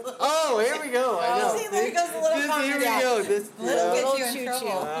choo-choo. Oh, here we go. I know. see, there goes the little Here we comment. go. This, Little Little gets you in choo-choo.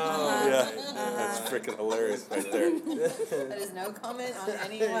 trouble. Oh, Yeah, that's freaking hilarious right there. That is no comment on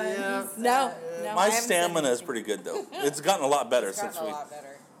anyone's. Yeah. No, no. My I haven't said stamina is anything. pretty good though. It's gotten a lot better It's gotten since a we. lot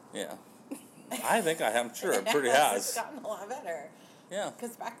better. Yeah, I think I am sure. It pretty It's has. gotten a lot better. Yeah.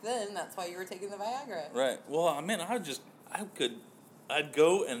 Because back then, that's why you were taking the Viagra. Right. Well, I mean, I'd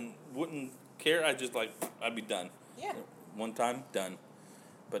go and wouldn't care. I'd be done. Yeah. One time, done.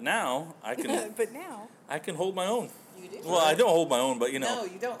 But now I can But now, I can hold my own. You do. Well, I don't hold my own, but you No, know.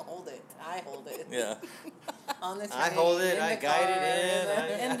 you don't hold it. I hold it. Yeah. On the train, I hold it, in I the guide it car, in,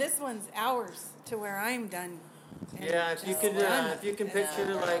 the- and this one's ours to where I'm done. And Yeah, if you just could, done. if you can Yeah, picture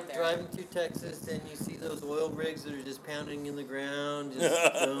we're like out there. driving through Texas and you see those oil rigs that are just pounding in the ground,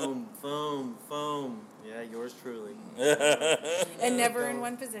 just foam, foam, foam. Yeah, yours truly. And never in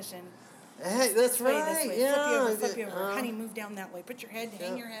one position. Hey, that's This way, right. this way. Yeah. Flip you over. uh, Honey, move down that way. Put your head,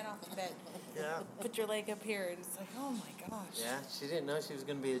 hang Yeah. your head off the bed. Yeah. Put your leg up here. And it's like, oh my gosh. Yeah, she didn't know she was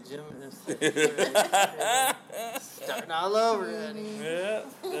going to be a gymnast. Starting all over, honey. Yeah,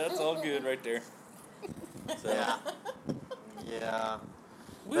 that's all good right there. So, Yeah. Yeah. I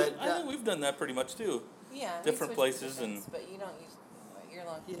But, think we've done that pretty much too. Yeah. we Different switch places positions, but you don't use your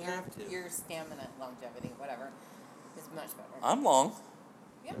You have to. your stamina, longevity, whatever, is much better. I'm long.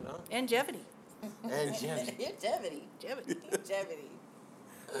 Yeah. You know? Longevity. And Jim. Longevity. Longevity. Longevity.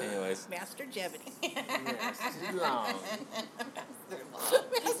 Anyways. Master Jevity. Yes, too long.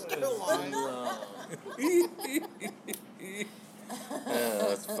 Master Too Long. long. Yeah,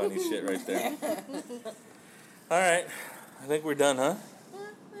 that's funny shit right there. All right. I think we're done, huh?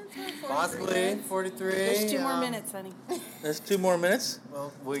 Possibly 43. There's 2 more minutes, honey. There's 2 more minutes.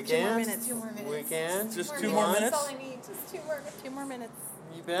 Well, we 2 more can. minutes. 2 more minutes. We can. Just 2 minutes. more That's minutes? all I need. Just 2 more minutes. 2 more minutes.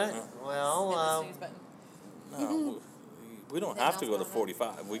 You bet. Yeah. Hit the Well, snooze button. No, we don't have to go to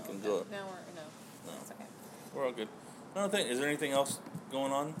 45. We can do it. No, it's okay. We're all good. I don't think. Is there anything else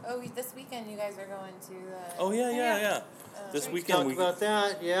going on? Oh, this weekend you guys are going to the. Oh yeah. This we weekend talked about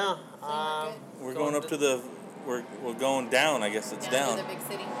that. Yeah. we're going up to the. We're going down. I guess it's down. to the big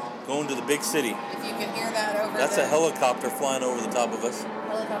city. Going to the big city. If you can hear that over That's the a helicopter flying over the top of us.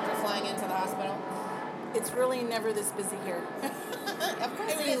 helicopter flying into the hospital. It's really never this busy here. Of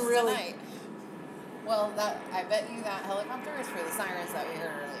course I it mean, is really. tonight. Well, I bet you that helicopter is for the sirens that we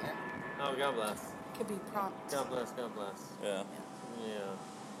heard earlier. Oh, God bless. Could be prompt. God bless. God bless. Yeah. Yeah.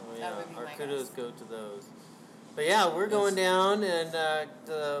 Oh, That yeah. would be Our my kudos guess. go to those. But yeah, we're going down and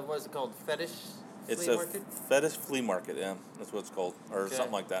what's it called? Fetish It's flea a market. fetish flea market. Yeah, that's what it's called, or Okay.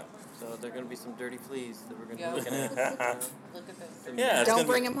 something like that. So there are going to be some dirty fleas that we're going to Yeah. be looking at. Look at this. Yeah, it's Don't gonna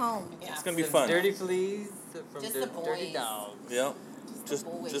bring be, him home. Yeah. It's gonna be Some fun. Dirty fleas from Just the dirty boys. dogs. Yeah. Just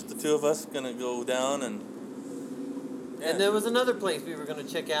the boys. Just the 2 of us gonna go down and And there was another place we were going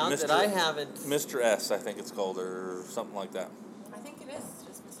to check out that I haven't. Mr. S, I think it's called, or something like that. I think it is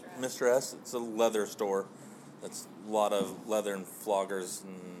just Mr. S. Mr. S, it's a leather store. That's a lot of leather and floggers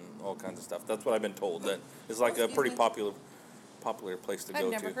and all kinds of stuff. That's what I've been told. That is like a pretty popular place to go to.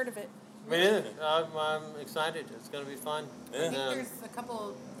 I've never heard of it. Me neither. I'm excited. It's going to be fun. I Yeah. think there's a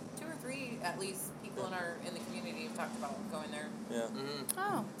couple, 2 or 3 at least, people in the community who've talked about going there. Yeah. Mm-hmm.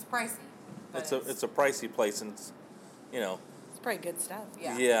 Oh, It's pricey. But It's a pricey place, and it's, it's probably good stuff.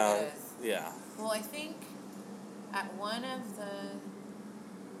 yeah. yeah, It is. yeah. Well, I think at one of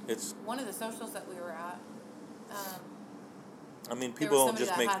the socials that we were at, I mean, there people was don't somebody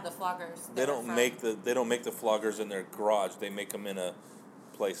just that make. had the floggers. They don't make the floggers in their garage. They make them in a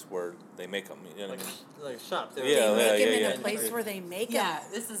place where they make them. You know what I mean? Like a shop. Yeah, They make them in yeah. a place where they make them. Yeah,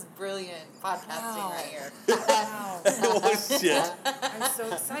 this is brilliant podcasting Wow. right here. Wow. Oh shit! I'm so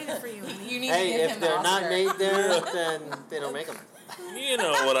excited for you. You need Hey, to give if him they're the not Oscar. made there, then they don't make them. You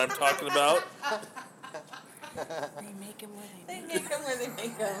know what I'm talking about. They make them where They they make them where they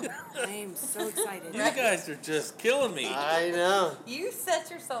make them. I am so excited. You guys are just killing me. I know. You set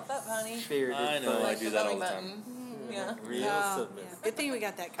yourself up, honey. Spirited I know, fun. I do that all the belly time. button. Yeah. Real Oh, submissive. yeah. Good thing we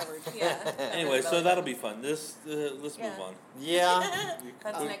got that covered. Yeah. Anyway, so that'll be fun. Let's move Yeah. on. Yeah,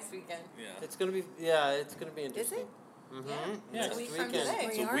 That's next weekend. Yeah. it's gonna be. Yeah, it's gonna be interesting. it? Mm-hmm. Yeah. Yeah. It's a week from weekend. today.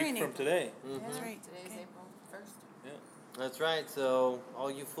 It's We a are week in from April. today. That's Yeah, right. Today's Okay. April 1st. Yeah. That's right. So,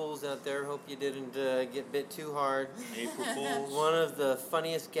 all you fools out there, hope you didn't get bit too hard. April Fools. One of the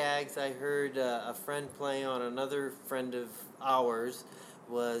funniest gags I heard a friend play on another friend of ours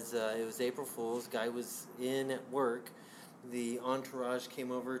was it was April Fool's. Guy was in at work. The entourage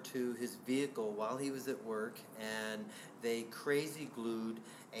came over to his vehicle while he was at work, and they crazy glued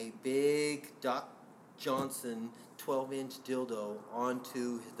a big Doc Johnson 12-inch dildo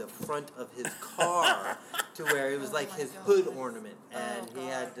onto the front of his car to where it was like his hood ornament, and he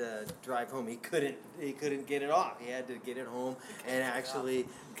had to drive home. He couldn't get it off. He had to get it home and actually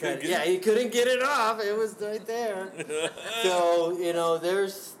he couldn't get it off. It was right there. So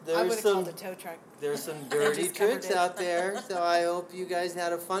there's I would have some called a tow truck. there's some dirty just covered tricks it. out there. So I hope you guys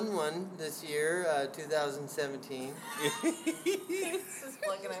had a fun one this year, 2017. Just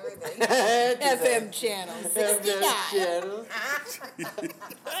plugging everything. FM channel 69. channel.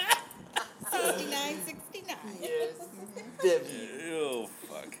 69. Yes. W. Oh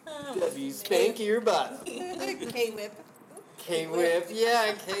fuck. W. Spank your bottom. K-Whip. K-Whip.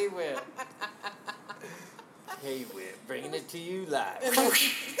 Yeah, K-Whip. K-Whip. Bringing it to you live. I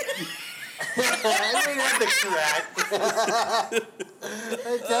don't have the crack.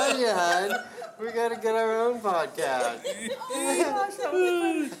 I tell you, hon. We gotta get our own podcast. Oh my gosh, that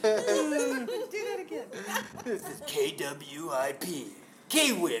was funny. Do that again. This is KWIP.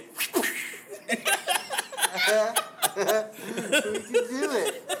 K-Whip. We can do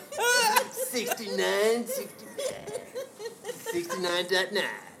it. 69, 69.9.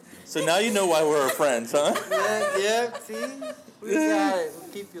 So now you know why we're friends, huh? Yeah, see? We got it. We'll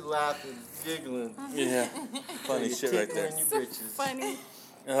keep you laughing, giggling. Yeah. Funny You're shit right there. tickling your britches. Funny.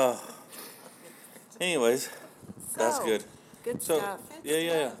 Oh. Anyways, that's So, good. Good So stuff.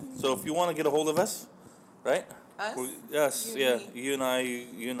 yeah. So if you want to get a hold of us, right? Us? Yes, You yeah. and me.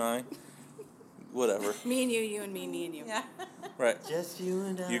 You and I, whatever. Me and you and me and you. Yeah. Right. Just you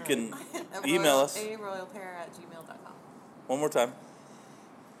and I. You can email us aroyalpair@gmail.com. one more time.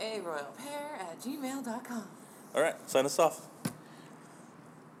 aroyalpair@gmail.com. All right, sign us off.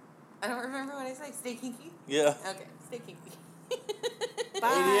 I don't remember what I say. Stay kinky? Yeah. Okay, stay kinky. Bye.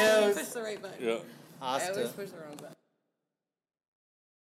 Adios. Push the right button. Yeah. I always Hasta. push the wrong button.